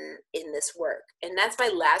in this work? And that's my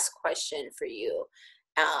last question for you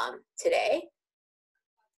today.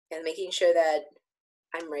 And making sure that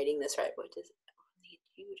I'm writing this right. What does it need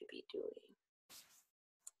you to be doing?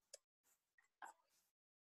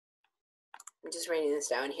 I'm just writing this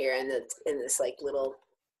down here in this like little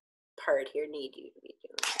part here, need you to be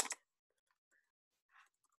doing.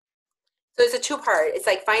 So it's a 2-part. It's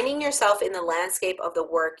like finding yourself in the landscape of the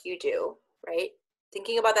work you do, right?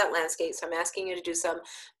 Thinking about that landscape. So I'm asking you to do some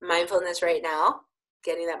mindfulness right now,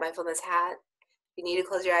 getting that mindfulness hat. If you need to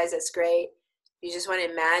close your eyes, that's great. You just want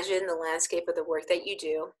to imagine the landscape of the work that you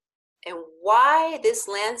do and why this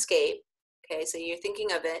landscape. Okay, so you're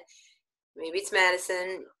thinking of it. Maybe it's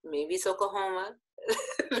Madison, maybe it's Oklahoma,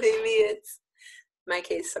 maybe it's, in my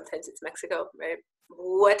case, sometimes it's Mexico, right?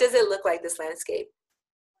 What does it look like, this landscape?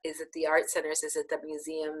 Is it the art centers? Is it the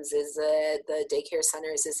museums? Is it the daycare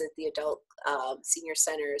centers? Is it the adult senior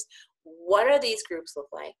centers? What are these groups look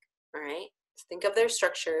like, all right? Think of their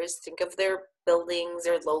structures, think of their buildings,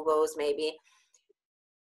 their logos maybe.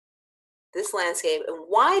 This landscape, and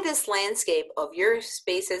why this landscape of your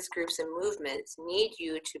spaces, groups, and movements need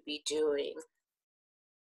you to be doing.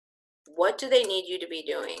 What do they need you to be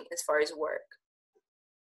doing as far as work?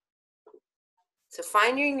 So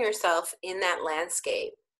finding yourself in that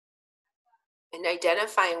landscape and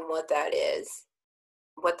identifying what that is,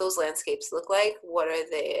 what those landscapes look like, what are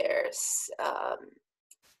their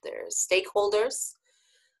stakeholders,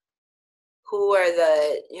 who are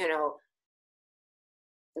the,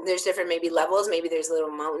 there's different maybe levels, maybe there's little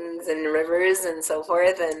mountains and rivers and so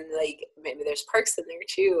forth, and like maybe there's parks in there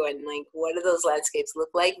too, and like what do those landscapes look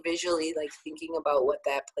like visually, like thinking about what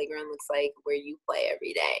that playground looks like where you play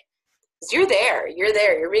every day. Because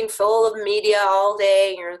you're being full of media all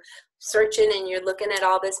day, you're searching and you're looking at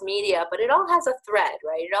all this media, but it all has a thread,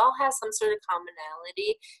 right? It all has some sort of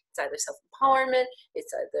commonality. It's either self-empowerment,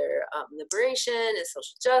 it's either liberation, it's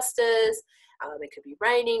social justice. It could be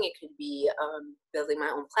writing, it could be building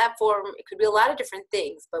my own platform, it could be a lot of different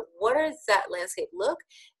things, but what does that landscape look,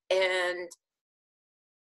 and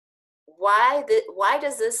why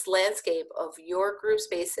does this landscape of your group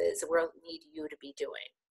spaces world need you to be doing?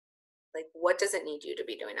 Like, what does it need you to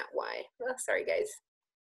be doing, not why? Oh, sorry guys,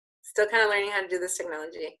 still kind of learning how to do this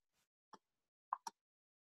technology.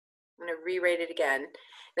 I'm going to rewrite it again.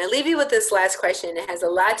 And I leave you with this last question. It has a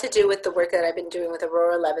lot to do with the work that I've been doing with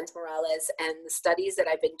Aurora Levins-Morales and the studies that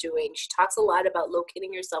I've been doing. She talks a lot about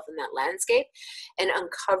locating yourself in that landscape and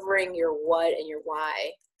uncovering your what and your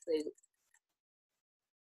why.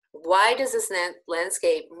 Why does this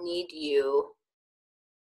landscape need you?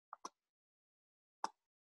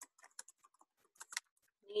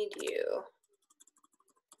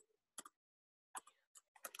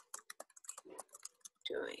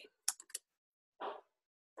 Doing?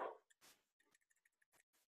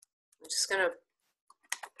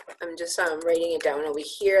 I'm just writing it down over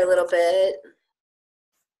here a little bit.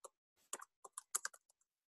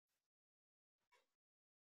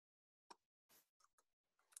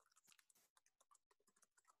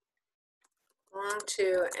 Belong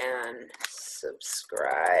to and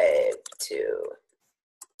subscribe to.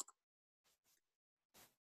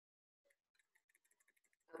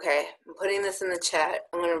 Okay, I'm putting this in the chat.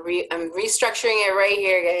 I'm restructuring it right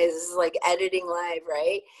here, guys. This is like editing live,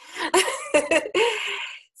 right?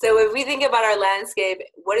 So if we think about our landscape,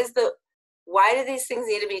 why do these things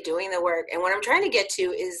need to be doing the work? And what I'm trying to get to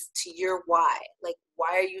is to your why. Like, why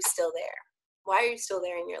are you still there? Why are you still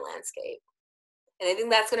there in your landscape? And I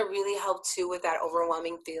think that's going to really help too with that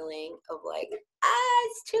overwhelming feeling of like,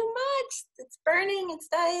 it's too much. It's burning. It's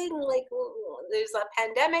dying. Like, there's a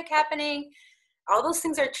pandemic happening. All those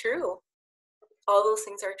things are true. All those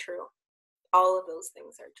things are true. All of those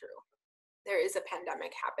things are true. There is a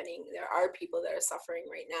pandemic happening. There are people that are suffering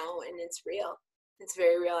right now, and it's real. It's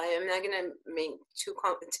very real. I am not gonna make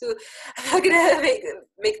I'm not gonna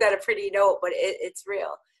make that a pretty note, but it's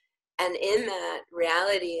real. And in that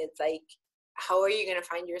reality, it's like, how are you gonna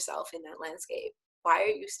find yourself in that landscape? Why are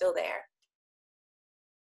you still there?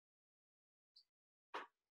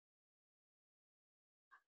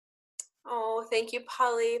 Oh, thank you,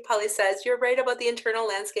 Polly. Polly says, you're right about the internal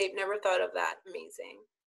landscape. Never thought of that. Amazing.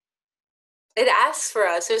 It asks for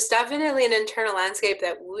us. There's definitely an internal landscape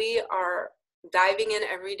that we are diving in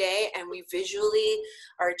every day, and we visually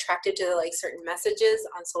are attracted to like certain messages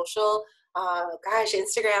on social. Gosh,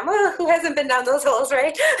 Instagram, who hasn't been down those holes,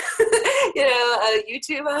 right?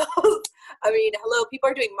 YouTube holes. I mean, hello, people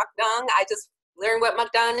are doing mukbang. I just learned what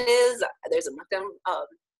mukbang is. There's a mukbang,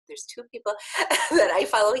 there's two people that I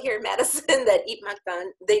follow here in Madison that eat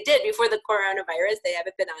mukbang. They did before the coronavirus. They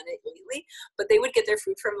haven't been on it lately, but they would get their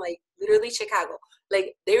food from like literally Chicago.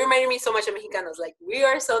 Like they reminded me so much of Mexicanos. Like we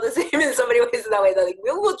are so the same in so many ways that way. They're like,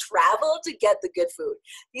 we will travel to get the good food.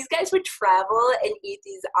 These guys would travel and eat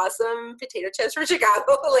these awesome potato chips from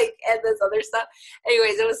Chicago, like, and this other stuff.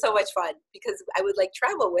 Anyways, it was so much fun because I would like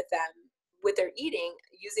travel with them with their eating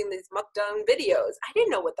using these mukbang videos. I didn't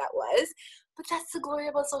know what that was, but that's the glory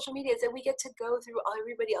about social media, is that we get to go through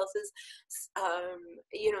everybody else's,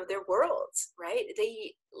 their worlds, right?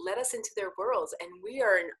 They let us into their worlds, and we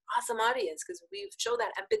are an awesome audience because we show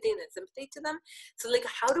that empathy and that sympathy to them. So like,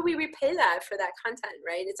 how do we repay that for that content,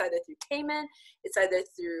 right? It's either through payment, it's either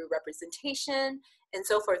through representation and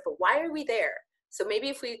so forth, but why are we there? So maybe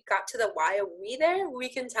if we got to the why are we there, we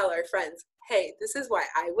can tell our friends, hey, this is why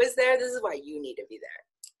I was there. This is why you need to be there.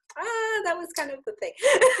 That was kind of the thing.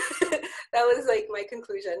 That was like my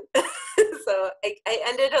conclusion. So I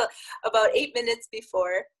ended about 8 minutes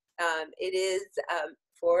before. It is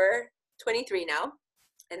 4:23 now.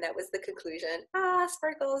 And that was the conclusion.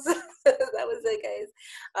 Sparkles. That was it,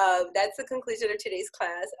 guys. That's the conclusion of today's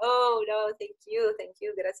class. Oh, no, thank you. Thank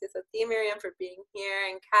you. Gracias a ti, Miriam, for being here,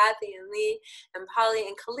 and Kathy, and Lee, and Polly,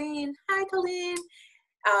 and Colleen. Hi, Colleen.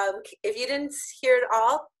 If you didn't hear it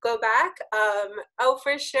all, go back. Oh,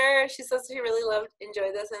 for sure. She says she really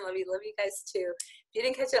enjoyed this, and love you guys too. If you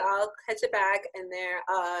didn't catch it all, catch it back in there.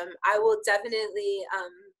 I will definitely,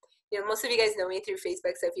 most of you guys know me through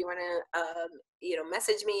Facebook, so if you want to,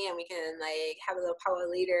 message me, and we can like have a little power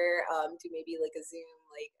later, do maybe like a Zoom,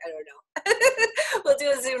 like, I don't know. We'll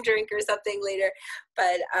do a Zoom drink or something later.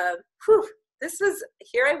 But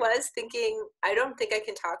here I was thinking, I don't think I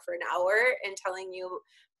can talk for an hour and telling you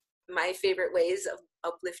my favorite ways of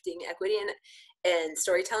uplifting equity and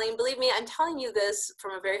storytelling. Believe me, I'm telling you this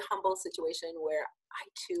from a very humble situation where I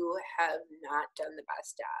too have not done the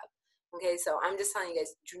best job. Okay, so I'm just telling you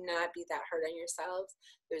guys, do not be that hard on yourselves.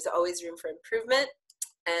 There's always room for improvement,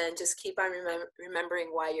 and just keep on remembering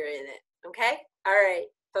why you're in it. Okay? All right.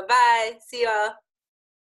 Bye-bye. See y'all.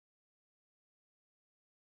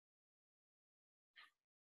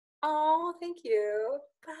 Oh, thank you.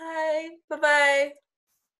 Bye. Bye-bye.